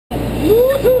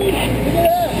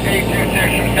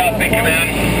826 from South Big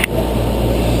Command.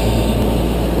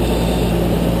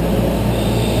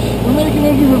 We're making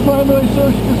entry for primary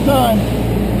search this time.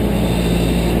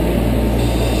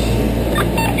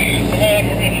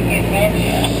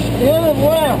 In and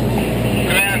left.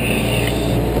 Command.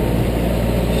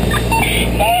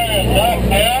 Fire is up,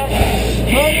 down.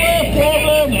 Turn left,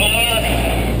 Kevin.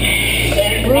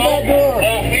 Through that door.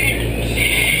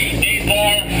 These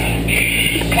are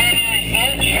primary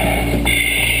search.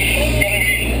 It's going to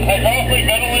be hydraulically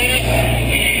ventilated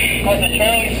on the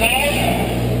Charlie side.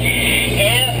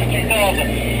 Air 2000.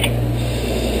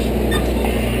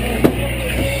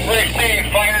 Receive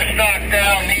fire stock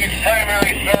down, needs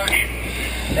primary search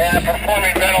and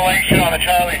performing ventilation on the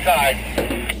Charlie side.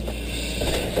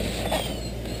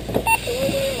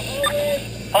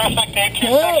 Perfect,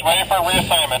 826, ready for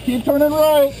reassignment. Keep turning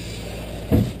right.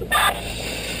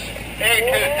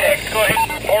 826, go ahead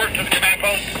and report to the command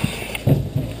post.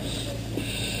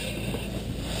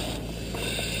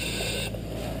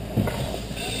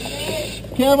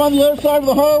 Cam on the other side of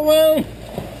the hallway.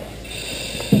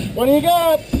 What do you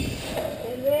got?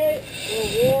 Turn right,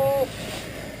 we'll wall.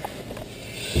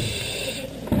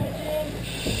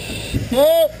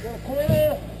 Okay. Go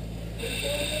corner.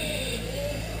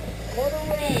 Corner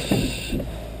right.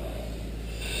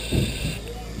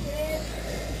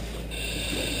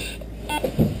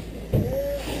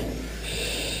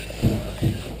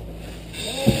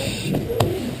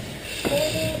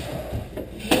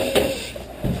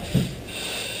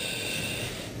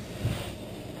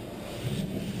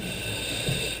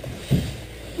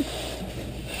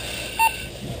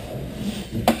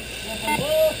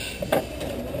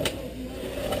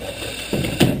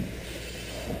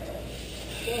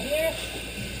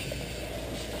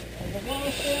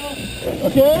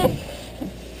 Okay.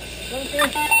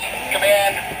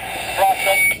 Command,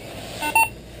 proximate.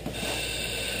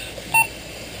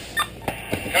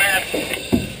 Command.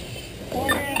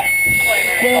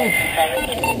 Okay.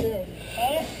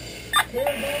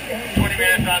 20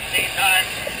 minutes on scene time.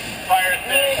 Fire's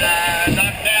been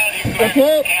knocked down. You can go ahead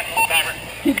Okay. and cancel the timer.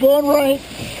 Keep going right.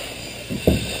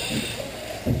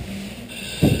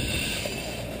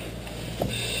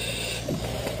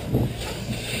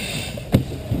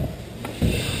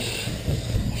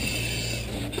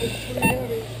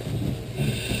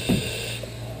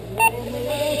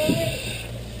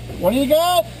 What do you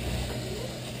got?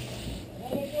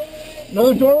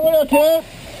 Another doorway, okay.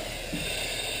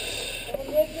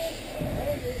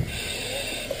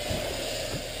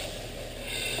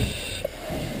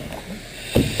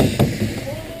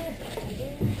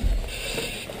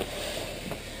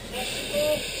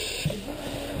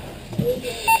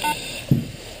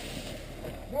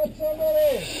 Got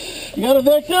somebody. You got a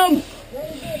victim?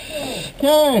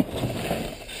 Okay.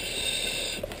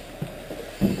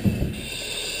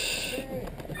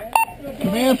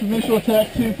 Command for initial attack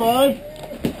 2-5.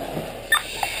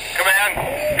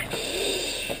 Command.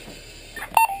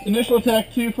 Initial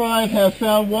attack 2-5 has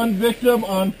found one victim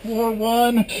on floor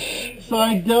 1,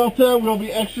 side Delta. We'll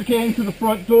be extricating to the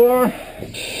front door.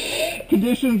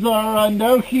 Conditions are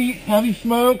no heat, heavy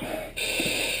smoke.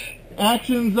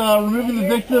 Actions removing the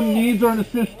victim. Needs are an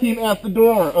assist team at the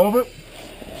door. Over.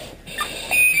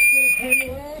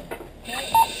 Received.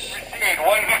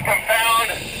 One victim found.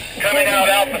 Coming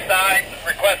out the side.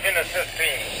 Requesting assist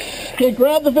team. Okay,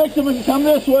 grab the victim and come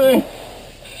this way.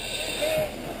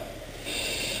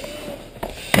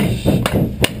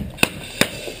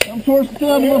 Come towards the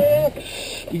tunnel.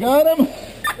 You got him?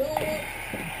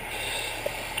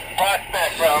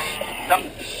 Prospect from...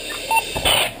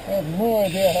 I have no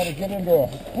idea how to get into a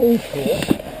booth here.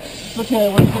 It's okay,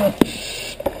 we're just gonna...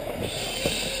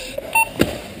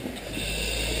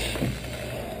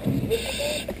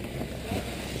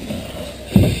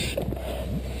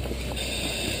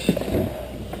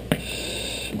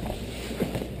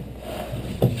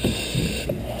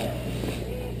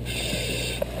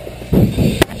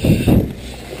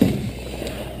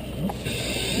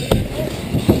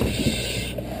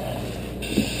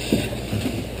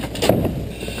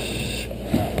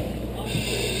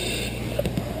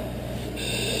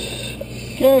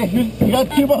 Okay, you got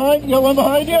two behind, you got one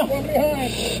behind you? One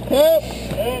behind. Okay.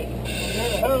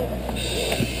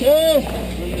 Okay.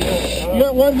 You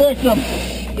got one victim.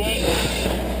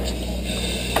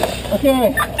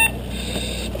 Okay.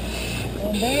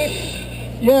 One back.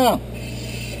 Yeah.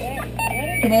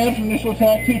 Command for initial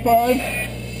attack 2-5.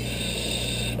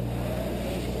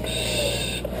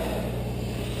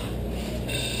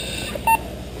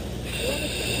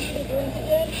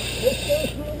 This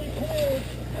goes really clear.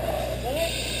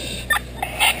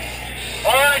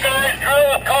 Alright guys,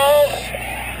 drill is called.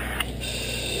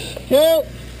 Okay,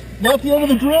 that's the end of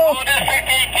the drill. All District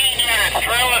 18 units,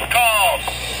 drill is called.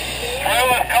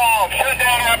 Drill is called. Shut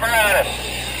down apparatus.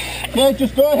 Okay,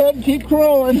 just go ahead and keep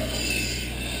crawling.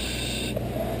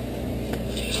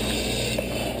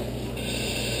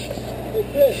 Hey,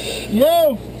 Fish,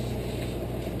 Yo,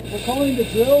 we're calling the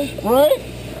drill. right?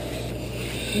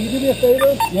 Can you do me a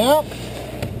favor? Yeah.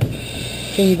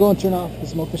 Can you go and turn off the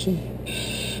smoke machine?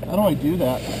 How do I do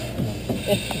that?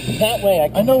 It's that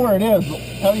way. I know where it is, but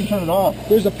how do you turn it off?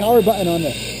 There's a power button on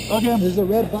there. Okay, There's a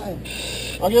red button.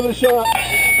 I'll give it a shot.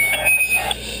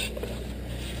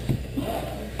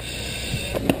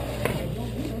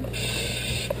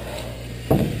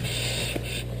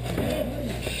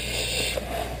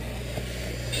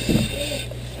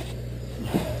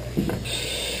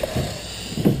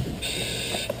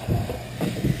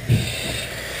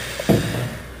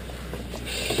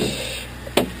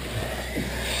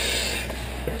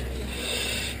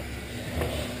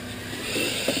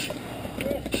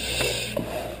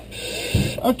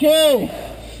 Okay,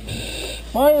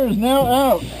 fire is now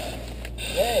out.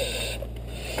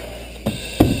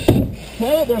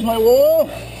 Okay, there's my wall.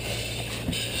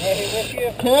 Ready with you?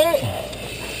 Okay,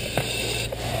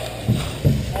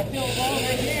 I feel it all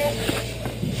right here.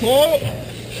 okay.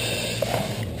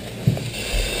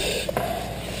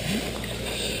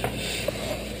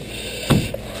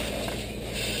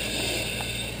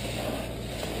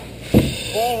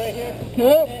 Wall right here.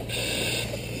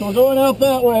 Okay, so we're going out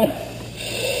that way.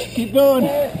 Keep going.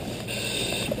 1,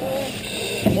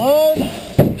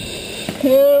 2,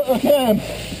 okay.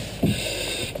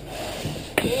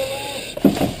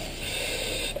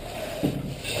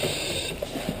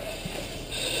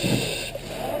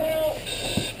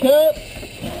 Okay.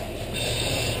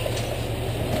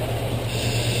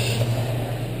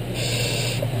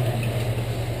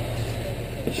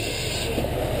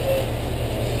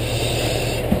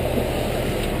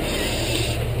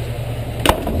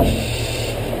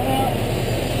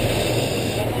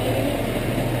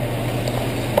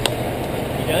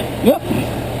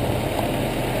 Yep.